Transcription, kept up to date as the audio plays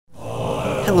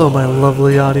Hello, my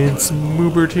lovely audience.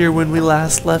 Moobert here. When we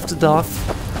last left it off,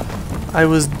 I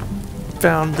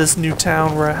found this new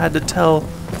town where I had to tell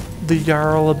the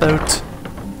Jarl about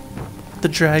the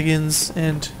dragons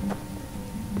and...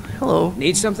 Hello.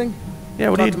 Need something? Yeah,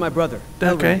 what do you... Talk to my brother.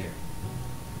 Okay.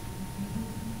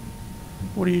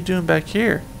 What are you doing back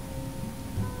here?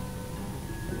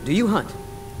 Do you hunt?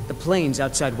 The plains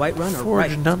outside Whiterun are Forge ripe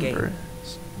with number. game.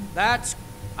 That's...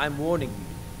 I'm warning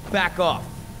you. Back off.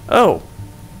 Oh.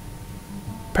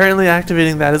 Apparently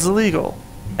activating that is illegal.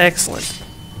 Excellent.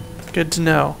 Good to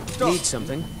know. Stop. Need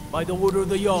something? By the order of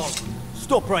the Jarl.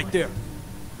 Stop right there.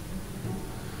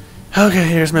 Okay,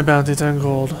 here's my bounty, 10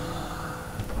 gold.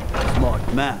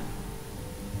 Smart man.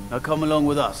 Now come along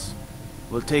with us.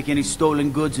 We'll take any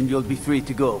stolen goods and you'll be free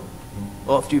to go.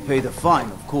 After you pay the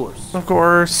fine, of course. Of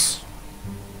course.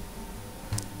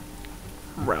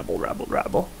 Rabble, rabble,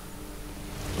 rabble.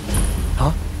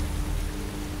 Huh?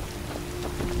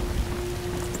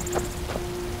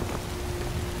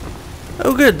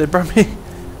 Oh good, they brought me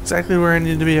exactly where I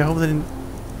needed to be. I hope they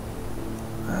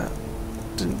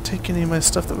didn't take any of my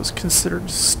stuff that was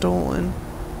considered stolen.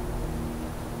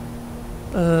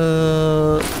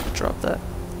 Drop that.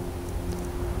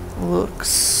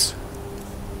 Looks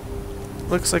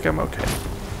like I'm okay.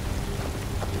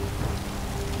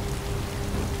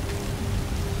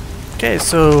 Okay,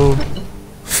 so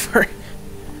for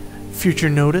future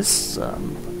notice,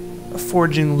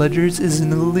 forging ledgers is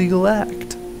an illegal act.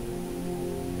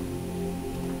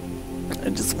 I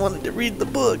just wanted to read the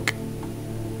book.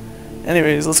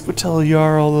 Anyways, let's go tell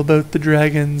Jarl about the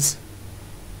dragons.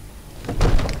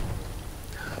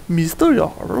 Mr.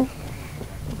 Jarl.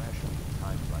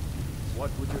 What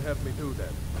would you have me do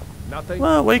then? Nothing?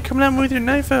 Well, why are you coming at me with your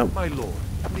knife out? My lord,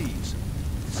 please.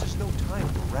 This is no time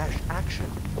for rash action.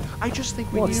 I just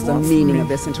think we What's need the more meaning food. of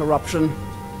this interruption?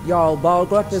 Jarl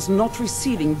Balgrup is not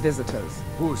receiving visitors.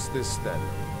 Who's this then?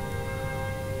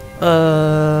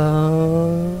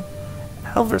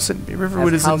 Halver sent me.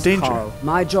 Riverwood is in House danger. Carl,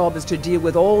 my job is to deal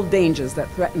with all dangers that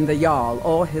threaten the Jarl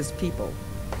or his people.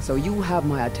 So you have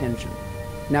my attention.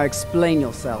 Now explain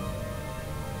yourself.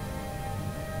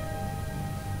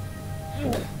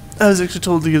 I was actually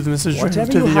told to give the message to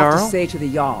Whatever the you have to Jarl. say to the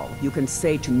Jarl, you can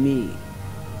say to me.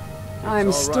 I'm all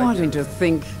right, starting then. to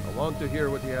think... I want to hear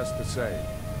what he has to say.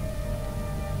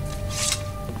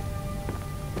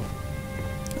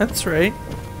 That's right.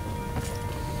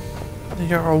 The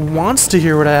Jarl wants to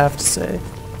hear what I have to say.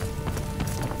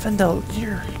 Vendel,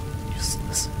 you're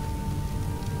useless.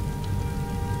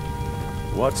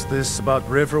 What's this about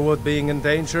Riverwood being in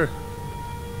danger?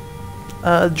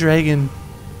 Dragon.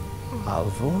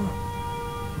 Alvor?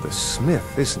 The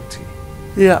smith, isn't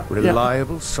he? Yeah.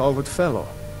 Reliable, solid fellow.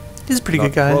 He's a pretty Not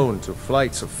good guy. prone to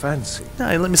flights of fancy.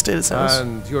 Nah, let me stay at his house.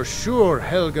 And you're sure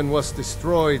Helgen was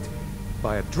destroyed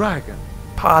by a dragon?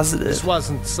 Positive. This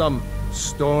wasn't some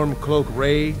Stormcloak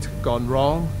raid gone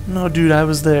wrong? No, dude, I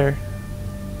was there.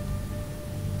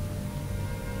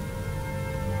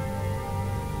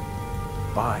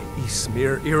 By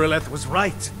Ysmir, Irileth was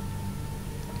right.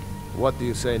 What do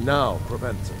you say now,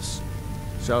 Proventus?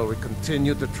 Shall we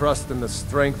continue to trust in the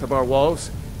strength of our walls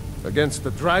against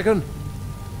the dragon?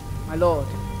 My lord,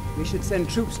 we should send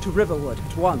troops to Riverwood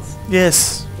at once.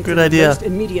 Yes, It's good in idea. the most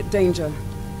immediate danger.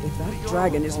 If that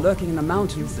dragon is lurking in the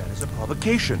mountains... That is a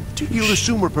provocation. He'll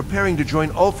assume we're preparing to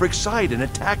join Ulfric's side and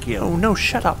attack him. Oh no,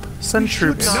 shut up. Send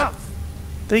troops. Enough!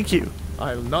 Thank you.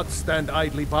 I'll not stand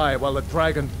idly by while the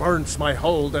dragon burns my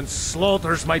hold and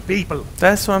slaughters my people.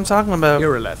 That's what I'm talking about.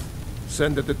 Irileth,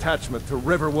 send a detachment to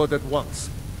Riverwood at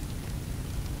once.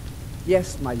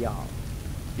 Yes, my Jarl.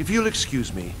 If you'll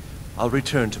excuse me, I'll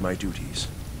return to my duties.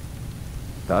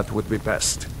 That would be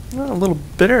best. Well, a little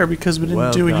bitter because we didn't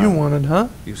Well do what you done. wanted, huh?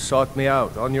 You sought me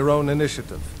out on your own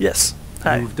initiative. Yes.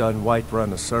 Hi. You've done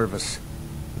Whiterun a service,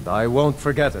 and I won't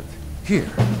forget it. Here,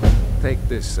 take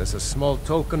this as a small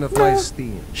token of my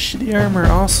esteem. Shitty armor,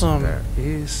 awesome. There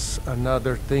is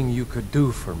another thing you could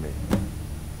do for me.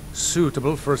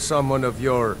 Suitable for someone of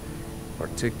your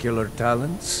particular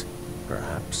talents,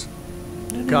 perhaps.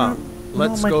 Come,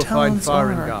 let's go find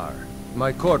Farengar,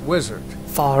 my court wizard.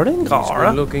 He's been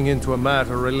Farengar? looking into a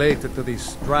matter related to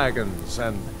these dragons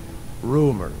and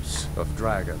rumors of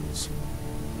dragons.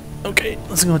 Okay,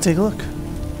 let's go take a look.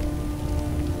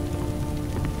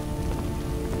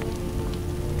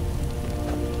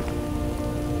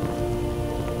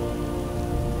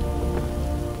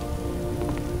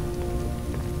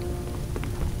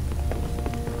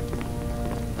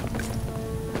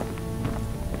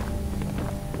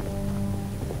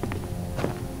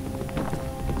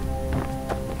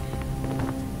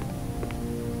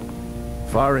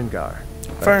 Farengar,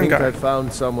 I think guard. I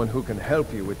found someone who can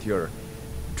help you with your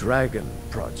dragon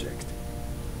project.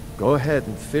 Go ahead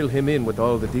and fill him in with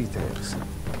all the details.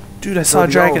 Dude, I saw a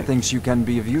the dragon. Jarl thinks you can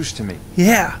be of use to me.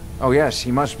 Yeah. Oh yes,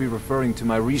 he must be referring to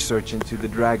my research into the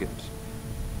dragons.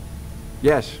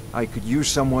 Yes, I could use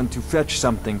someone to fetch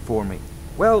something for me.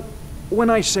 Well, when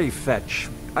I say fetch,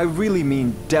 I really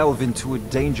mean delve into a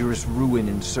dangerous ruin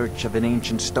in search of an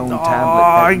ancient stone tablet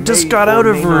that I just may got or out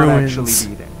of may not ruins. actually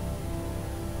be there.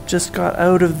 Just got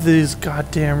out of these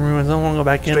goddamn ruins. I don't want to go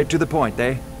back in. Straight to the point,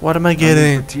 eh? What am I No need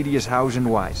getting? for tedious hows and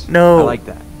whys. No. I like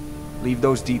that. Leave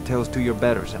those details to your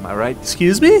betters, am I right?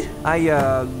 Excuse me?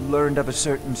 I, learned of a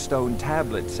certain stone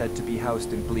tablet said to be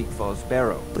housed in Bleak Falls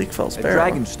Barrow. Bleak Falls A Barrow.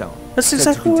 dragon stone. That's said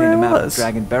exactly to contain where a I map of was.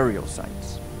 dragon burial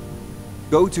sites.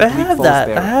 Go to I Bleak have Falls that.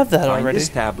 Barrow. I have that find already. this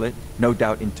tablet, no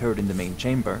doubt interred in the main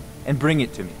chamber, and bring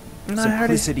it to me. No, I already-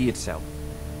 Simplicity itself.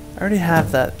 I already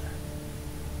have that.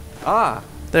 Ah,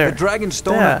 There. the dragon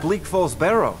stone Yeah. of Bleak Falls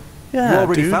Barrow. Yeah, you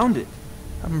already dude. found it.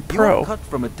 I'm a You pro. are cut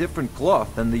from a different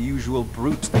cloth than the usual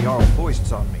brutes the Jarl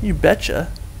foists on me. You betcha.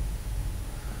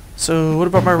 So, what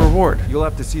about my reward? You'll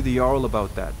have to see the Jarl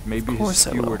about that. Maybe Of his course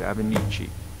I will. steward, Avenici.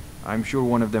 I'm sure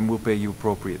one of them will pay you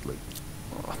appropriately.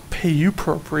 Pay you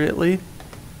appropriately.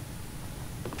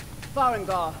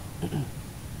 Farengar,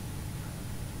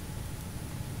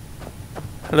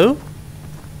 Hello?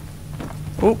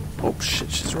 Oh, oh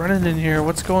shit, she's running in here.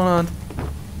 What's going on?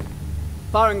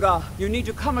 Farengar, you need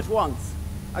to come at once.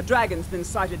 A dragon's been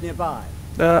sighted nearby.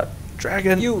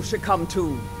 Dragon. You should come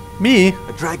too. Me?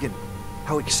 A dragon?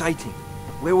 How exciting.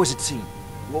 Where was it seen?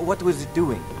 What was it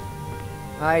doing?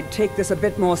 I'd take this a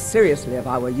bit more seriously if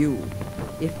I were you.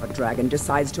 If a dragon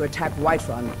decides to attack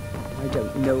Whiterun, I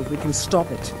don't know if we can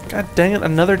stop it. God dang it,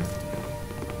 another...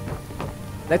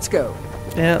 Let's go.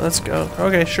 Yeah, let's go.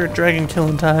 Okay, sure, dragon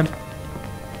killing time.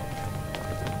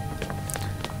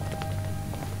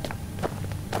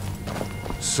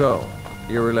 So,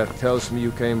 Irileth tells me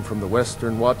you came from the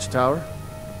Western Watchtower?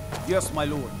 Yes, my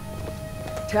lord.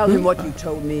 Tell him what you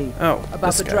told me Oh, about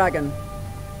this the guy. dragon.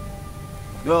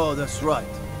 Oh, that's right.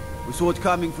 We saw it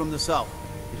coming from the south.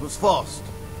 It was fast.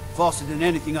 Faster than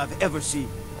anything I've ever seen.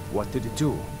 What did it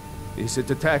do? Is it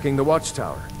attacking the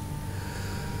Watchtower?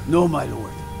 No, my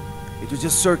lord. It was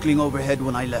just circling overhead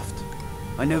when I left.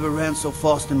 I never ran so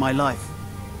fast in my life.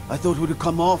 I thought it would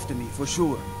come after me, for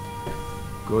sure.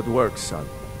 Good work, son.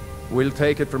 We'll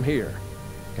take it from here.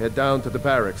 Head down to the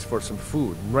barracks for some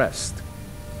food and rest.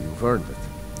 You've earned it.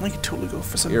 I could totally go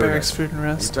for some Irileth, barracks food and You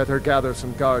rest. better gather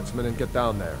some guardsmen and get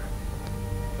down there.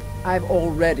 I've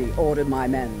already ordered my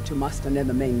men to muster near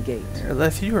the main gate.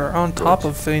 If you are on top Good.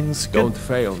 of things, good. Don't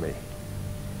fail me.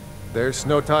 There's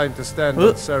no time to stand Huh?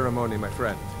 on ceremony, my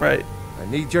friend. Right. I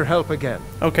need your help again.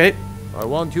 Okay. I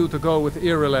want you to go with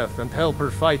Irileth and help her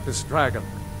fight this dragon.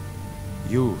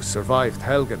 You survived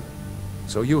Helgen,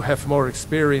 so you have more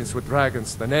experience with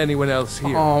dragons than anyone else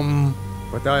here.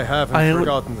 But I haven't I-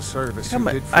 forgotten the service you Come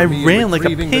on, did for I me ran like a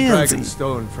retrieving the pansy. dragon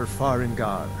stone for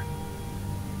Farengar.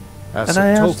 As And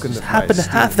a I token of my happen to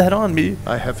have esteem, that on me.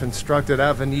 I have instructed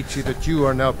Avenici that you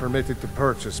are now permitted to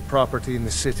purchase property in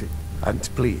the city. And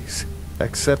please,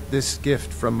 accept this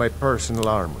gift from my personal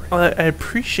armory. I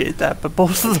appreciate that, but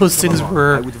both of those things I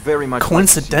were would very much like to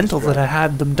see this coincidental that dragon. I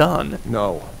had them done.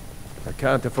 No, I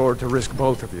can't afford to risk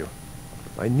both of you.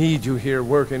 I need you here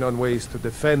working on ways to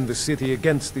defend the city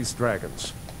against these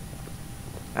dragons.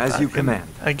 As you command.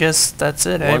 I guess that's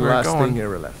it, eh? One We're last going. thing,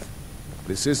 Irileth.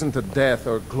 This isn't a death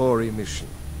or glory mission.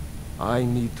 I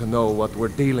need to know what we're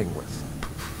dealing with.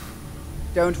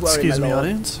 Don't worry, Excuse my me, lord.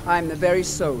 audience. I'm the very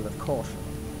soul of caution.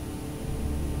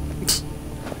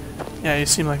 Yeah, you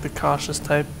seem like the cautious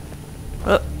type.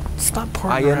 Stop I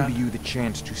pouring envy around. you the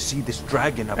chance to see this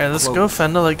dragon up Alright, let's close. go,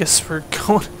 Fendel. I guess we're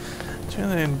going to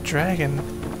the dragon.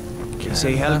 They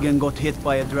say Helgen got hit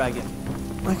by a dragon.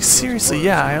 Like, seriously,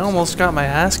 yeah, I almost got my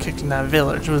ass kicked in that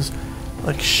village. It was,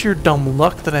 like, sheer dumb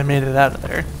luck that I made it out of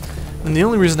there. And the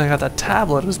only reason I got that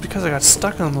tablet was because I got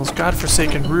stuck in those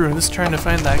godforsaken ruins trying to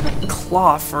find that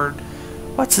cloth or...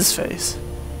 What's his face?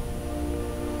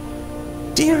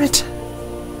 Damn it!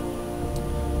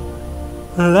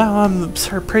 Now I'm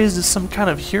praised as some kind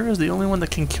of hero, as the only one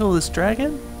that can kill this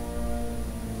dragon?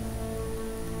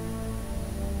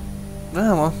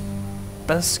 Well,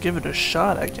 best give it a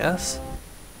shot, I guess.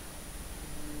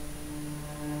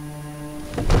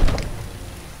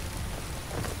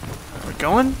 Are we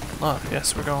going? Oh,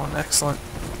 yes, we're going. Excellent.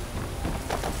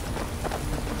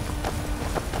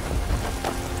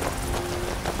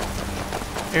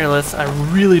 Airlith, I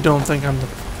really don't think I'm the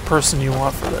person you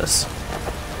want for this.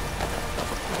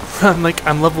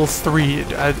 I'm level 3.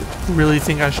 I really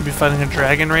think I should be fighting a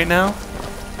dragon right now.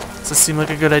 Does this seem like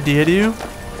a good idea to you?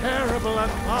 Terrible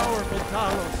and powerful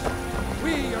Talos.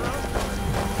 We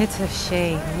are... It's a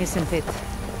shame, isn't it?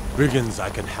 Brigands I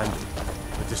can handle.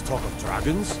 But this talk of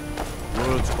dragons?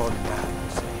 World's gone mad.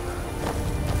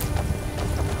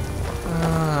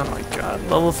 Oh my god,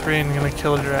 level 3 and gonna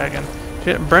kill a dragon.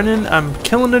 Shit, Brennan, I'm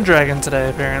killing a dragon today,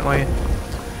 apparently.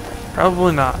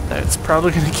 Probably not. It's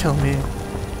probably gonna kill me.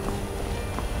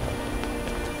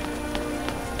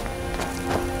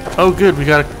 Oh good, we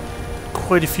got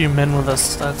quite a few men with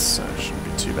us. That's shouldn't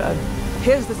be too bad.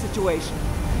 Here's the situation.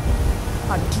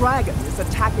 A dragon is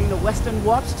attacking the Western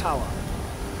Watchtower.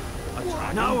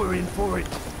 Now we're in for it.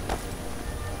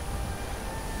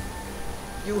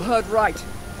 You heard right.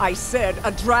 I said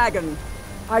a dragon.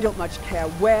 I don't much care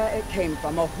where it came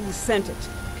from or who sent it.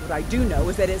 What I do know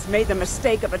is that it's made the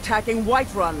mistake of attacking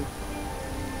Whiterun.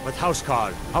 But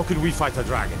Housecarl, how could we fight a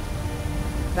dragon?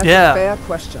 That's Yeah. a fair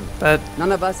question.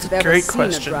 None of us have ever great seen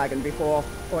question. a dragon before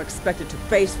or expected to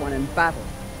face one in battle.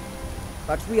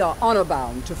 But we are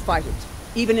honor-bound to fight it,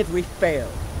 even if we fail.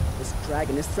 This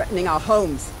dragon is threatening our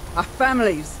homes, our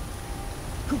families.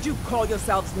 Could you call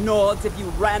yourselves Nords if you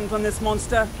ran from this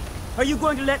monster? Are you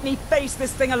going to let me face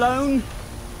this thing alone?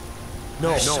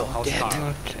 No,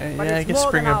 Housecarl. Okay, But yeah, I it's guess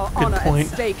more bring than up our a honor good point.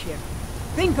 at stake here.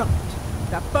 Think of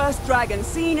it. The first dragon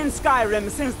seen in Skyrim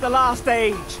since the last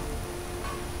age.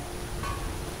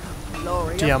 The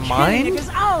glory Do you of mind? King is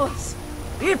ours.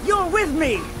 If you're with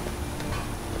me.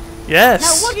 Yes!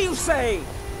 Now what do you say?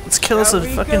 Let's kill us a Shall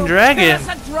we fucking go dragon! kill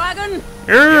us a dragon?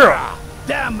 Yeah!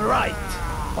 Damn right.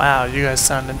 Wow, you guys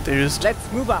sound enthused.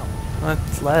 Let's move out.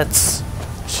 Let's.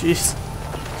 Jeez.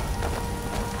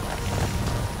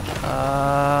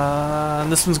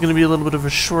 And this one's going to be a little bit of a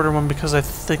shorter one because I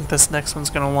think this next one's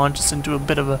going to launch us into a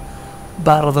bit of a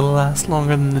battle that'll last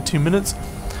longer than the 2 minutes.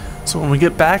 So when we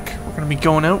get back, we're going to be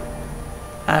going out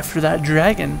after that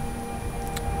dragon.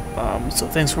 So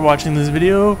thanks for watching this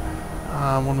video.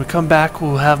 When we come back,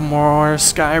 we'll have more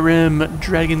Skyrim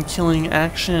dragon killing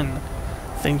action.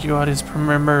 Thank you, audience.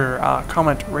 Remember,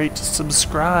 comment, rate,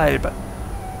 subscribe.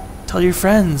 Tell your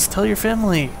friends, tell your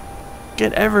family.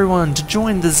 Get everyone to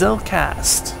join the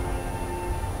Zelcast.